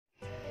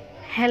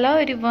Hello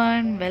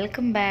everyone,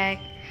 welcome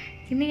back.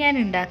 ഇന്ന് ഞാൻ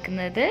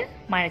ഉണ്ടാക്കുന്നത്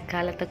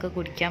മഴക്കാലത്തൊക്കെ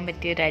കുടിക്കാൻ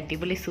പറ്റിയ ഒരു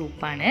അടിപൊളി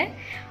സൂപ്പാണ്,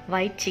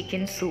 വൈറ്റ്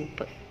ചിക്കൻ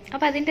സൂപ്പ്.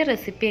 അപ്പോൾ അതിൻ്റെ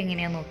റെസിപ്പി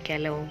എങ്ങനെയാണെന്ന്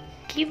നോക്കിയാലോ.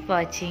 Keep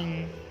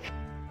watching.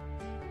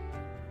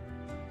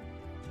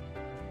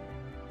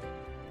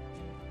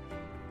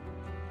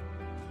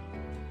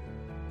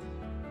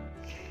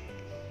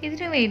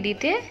 ഇതിനു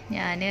വേണ്ടിയിട്ട്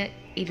ഞാൻ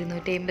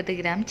 250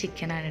 ഗ്രാം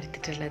ചിക്കനാണ്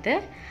എടുത്തിട്ടുള്ളത്.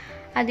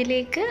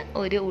 അതിലേക്ക്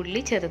ഒരു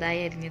ഉള്ളി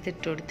ചെറുതായി അരിഞ്ഞത്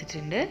ഇട്ട്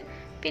കൊടുത്തിട്ടുണ്ട്.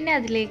 പിന്നെ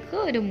അതിലേക്ക്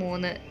ഒരു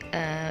 3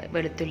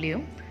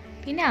 വെളുത്തുള്ളിയും,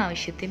 പിന്നെ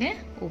ആവശ്യത്തിന്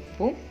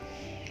ഉപ്പും,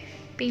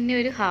 പിന്നെ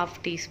ഒരു 1/2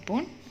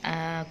 ടീസ്പൂൺ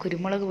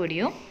കുരുമുളക്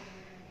പൊടിയും,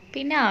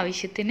 പിന്നെ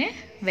ആവശ്യത്തിന്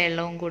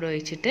വെള്ളവും കൂടെ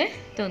ഒഴിച്ചിട്ട്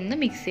ഇതൊന്ന്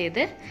മിക്സ്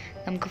ചെയ്ത്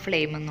നമുക്ക്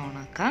ഫ്ലെയിം ഒന്ന്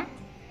ഓണാക്കാം.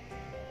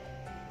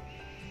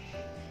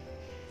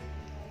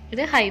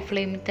 ഇത് ഹൈ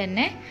ഫ്ലെയിമിൽ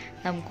തന്നെ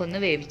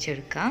നമുക്കൊന്ന്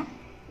വേവിച്ചെടുക്കാം.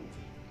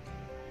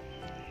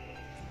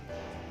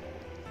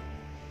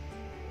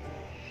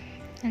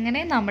 അങ്ങനെ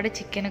നമ്മുടെ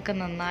ചിക്കനൊക്കെ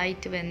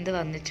നന്നായിട്ട് വെന്ത്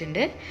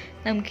വന്നിട്ടുണ്ട്.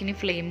 നമുക്കിനി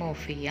ഫ്ലെയിം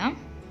ഓഫ് ചെയ്യാം.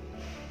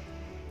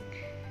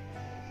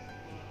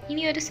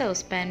 ഇനി ഒരു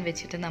സോസ് പാൻ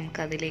വെച്ചിട്ട്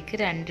നമുക്കതിലേക്ക്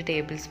 2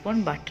 ടേബിൾ സ്പൂൺ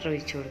ബട്ടർ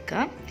ഒഴിച്ചു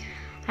കൊടുക്കാം.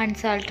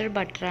 അൺസാൾട്ടഡ്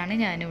ബട്ടറാണ്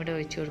ഞാനിവിടെ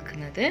ഒഴിച്ചു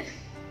കൊടുക്കുന്നത്.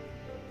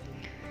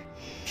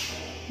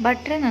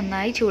 ബട്ടർ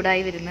നന്നായി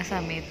ചൂടായി വരുന്ന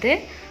സമയത്ത്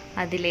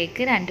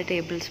അതിലേക്ക് 2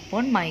 ടേബിൾ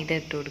സ്പൂൺ മൈദ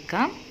ഇട്ട്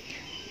കൊടുക്കാം.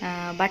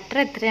 ബട്ടർ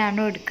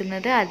എത്രയാണോ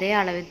എടുക്കുന്നത് അതേ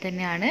അളവിൽ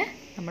തന്നെയാണ്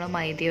നമ്മൾ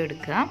മൈദയും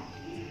എടുക്കുക.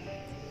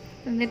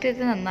 എന്നിട്ട്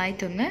ഇത്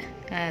നന്നായിട്ടൊന്ന്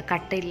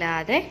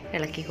കട്ടയില്ലാതെ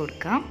ഇളക്കി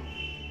കൊടുക്കാം.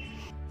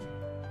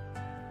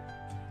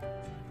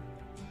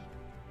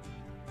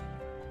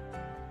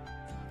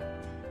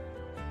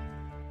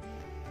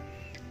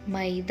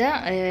 മൈദ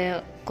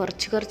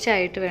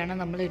കുറച്ചായിട്ട് വേണം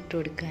നമ്മൾ ഇട്ട്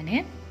കൊടുക്കാൻ.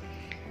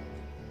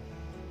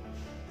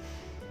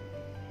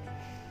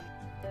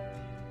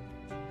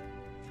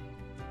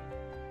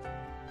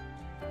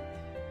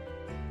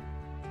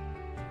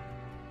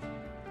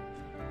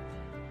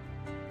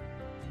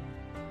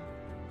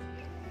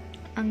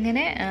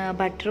 അങ്ങനെ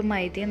ബട്ടറും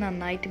മൈദയും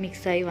നന്നായിട്ട്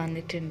മിക്സായി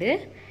വന്നിട്ടുണ്ട്.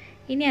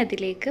 ഇനി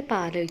അതിലേക്ക്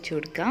പാൽ ഒഴിച്ചു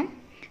കൊടുക്കാം.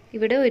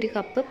 ഇവിടെ 1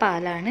 കപ്പ്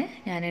പാലാണ്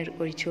ഞാൻ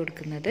ഒഴിച്ചു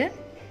കൊടുക്കുന്നത്.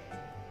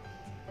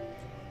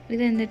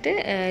 ഇത് എന്നിട്ട്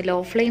ലോ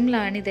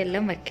ഫ്ലെയിമിലാണ്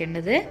ഇതെല്ലാം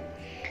വെക്കേണ്ടത്.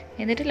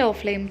 എന്നിട്ട് ലോ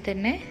ഫ്ലെയിമിൽ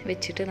തന്നെ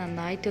വെച്ചിട്ട്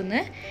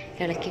നന്നായിട്ടൊന്ന്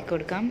ഇളക്കി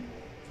കൊടുക്കാം.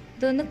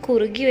 ഇതൊന്ന്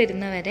കുറുകി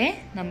വരുന്നവരെ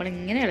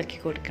നമ്മളിങ്ങനെ ഇളക്കി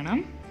കൊടുക്കണം.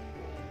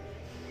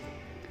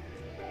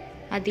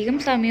 അധികം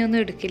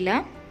സമയമൊന്നും എടുക്കില്ല.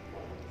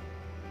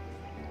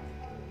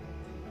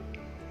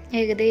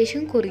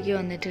 ഏകദേശം കുറുകി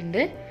വന്നിട്ടുണ്ട്.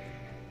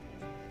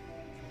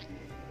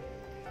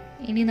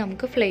 ഇനി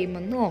നമുക്ക് ഫ്ലെയിം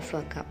ഒന്ന്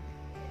ഓഫാക്കാം.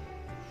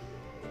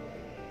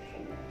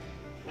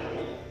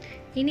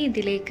 ഇനി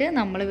ഇതിലേക്ക്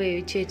നമ്മൾ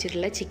വേവിച്ച്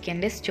വെച്ചിട്ടുള്ള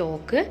ചിക്കൻ്റെ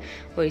സ്റ്റോക്ക്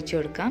ഒഴിച്ചു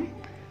കൊടുക്കാം.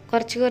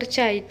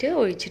 കുറച്ചായിട്ട്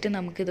ഒഴിച്ചിട്ട്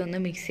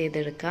നമുക്കിതൊന്ന് മിക്സ്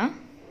ചെയ്തെടുക്കാം.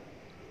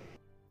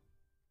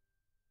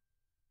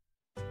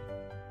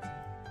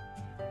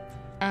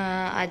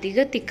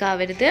 അധികം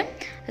തിക്കാവരുത്,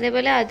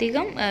 അതേപോലെ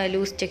അധികം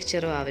ലൂസ്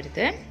ടെക്സ്ചറും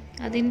ആവരുത്.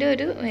 അതിൻ്റെ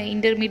ഒരു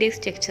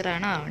ഇൻ്റർമീഡിയറ്റ്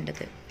ടെക്സ്ചറാണ്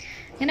ആവേണ്ടത്.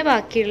 അങ്ങനെ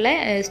ബാക്കിയുള്ള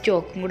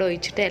സ്റ്റോക്കും കൂടെ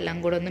ഒഴിച്ചിട്ട് എല്ലാം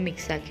കൂടെ ഒന്ന്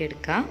മിക്സാക്കി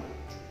എടുക്കാം.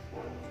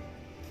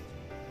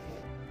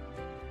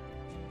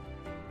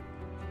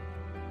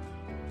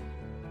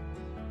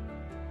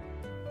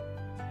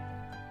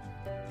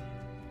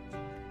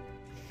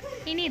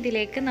 ഇനി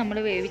ഇതിലേക്ക് നമ്മൾ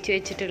വേവിച്ച്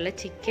വെച്ചിട്ടുള്ള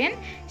ചിക്കൻ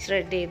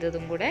ഷ്രെഡ്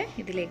ചെയ്തതും കൂടെ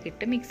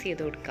ഇതിലേക്കിട്ട് മിക്സ്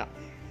ചെയ്ത് കൊടുക്കാം.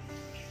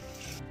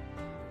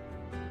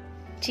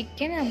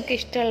 ചിക്കൻ നമുക്ക്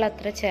ഇഷ്ടമുള്ള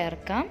അത്ര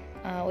ചേർക്കാം.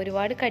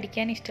 ഒരുപാട്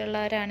കടിക്കാൻ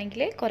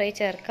ഇഷ്ടമുള്ളവരാണെങ്കിൽ കുറേ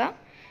ചേർക്കാം,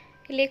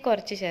 ഇല്ലെങ്കിൽ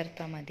കുറച്ച്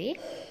ചേർത്താൽ മതി.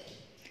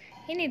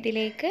 ഇനി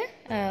ഇതിലേക്ക്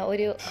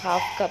ഒരു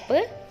 1/2 കപ്പ്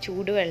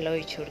ചൂടുവെള്ളം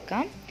ഒഴിച്ചു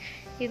കൊടുക്കാം.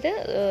 ഇത്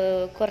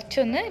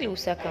കുറച്ചൊന്ന്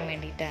ലൂസാക്കാൻ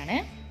വേണ്ടിയിട്ടാണ്.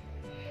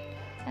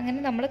 അങ്ങനെ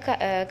നമ്മൾ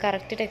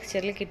കറക്റ്റ്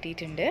ടെക്സ്ചറിൽ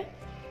കിട്ടിയിട്ടുണ്ട്.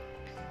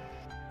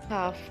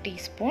 1/2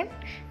 ടീസ്പൂൺ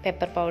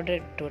പെപ്പർ പൗഡർ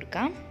ഇട്ട്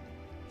കൊടുക്കാം.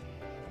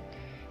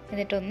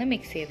 എന്നിട്ടൊന്ന്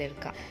മിക്സ്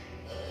ചെയ്തെടുക്കാം.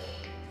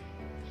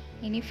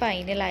 ഇനി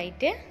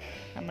ഫൈനലായിട്ട്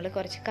നമ്മൾ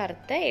കുറച്ച്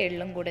കറുത്ത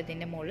എള്ളും കൂടെ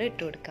ഇതിൻ്റെ മുകളിൽ ഇട്ട്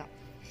കൊടുക്കാം.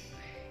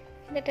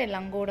 എന്നിട്ട്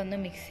എല്ലാം കൂടെ ഒന്ന്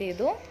മിക്സ്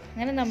ചെയ്തു.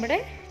 അങ്ങനെ നമ്മുടെ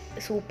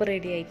സൂപ്പ്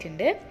റെഡി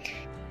ആയിട്ടുണ്ട്.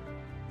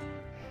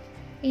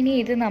 ഇനി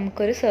ഇത്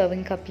നമുക്കൊരു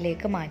സെർവിങ്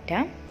കപ്പിലേക്ക്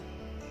മാറ്റാം.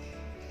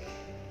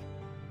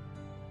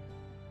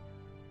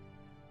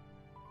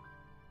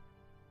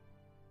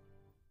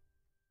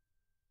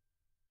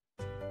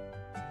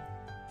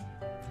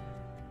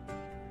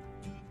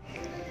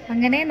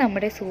 അങ്ങനെ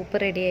നമ്മുടെ സൂപ്പ്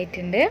റെഡി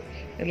ആയിട്ടുണ്ട്.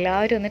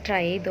 എല്ലാവരും ഒന്ന്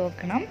ട്രൈ ചെയ്ത്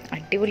നോക്കണം.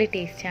 അടിപൊളി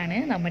ടേസ്റ്റാണ്.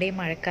 നമ്മുടെ ഈ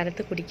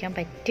മഴക്കാലത്ത് കുടിക്കാൻ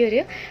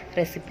പറ്റിയൊരു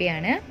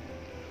റെസിപ്പിയാണ്.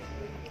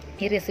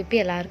 ഈ റെസിപ്പി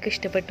എല്ലാവർക്കും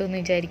ഇഷ്ടപ്പെട്ടു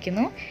എന്ന്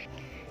വിചാരിക്കുന്നു.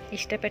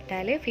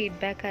 ഇഷ്ടപ്പെട്ടാൽ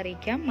ഫീഡ്ബാക്ക്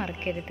അറിയിക്കാൻ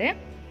മറക്കരുത്.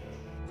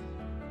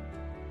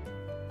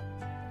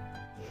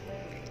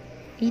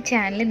 ഈ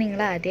ചാനൽ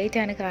നിങ്ങൾ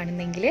ആദ്യമായിട്ടാണ്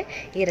കാണുന്നതെങ്കിൽ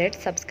ഈ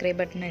റെഡ് സബ്സ്ക്രൈബ്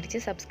ബട്ടൺ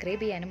അടിച്ച്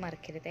സബ്സ്ക്രൈബ് ചെയ്യാനും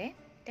മറക്കരുതേ.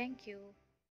 താങ്ക്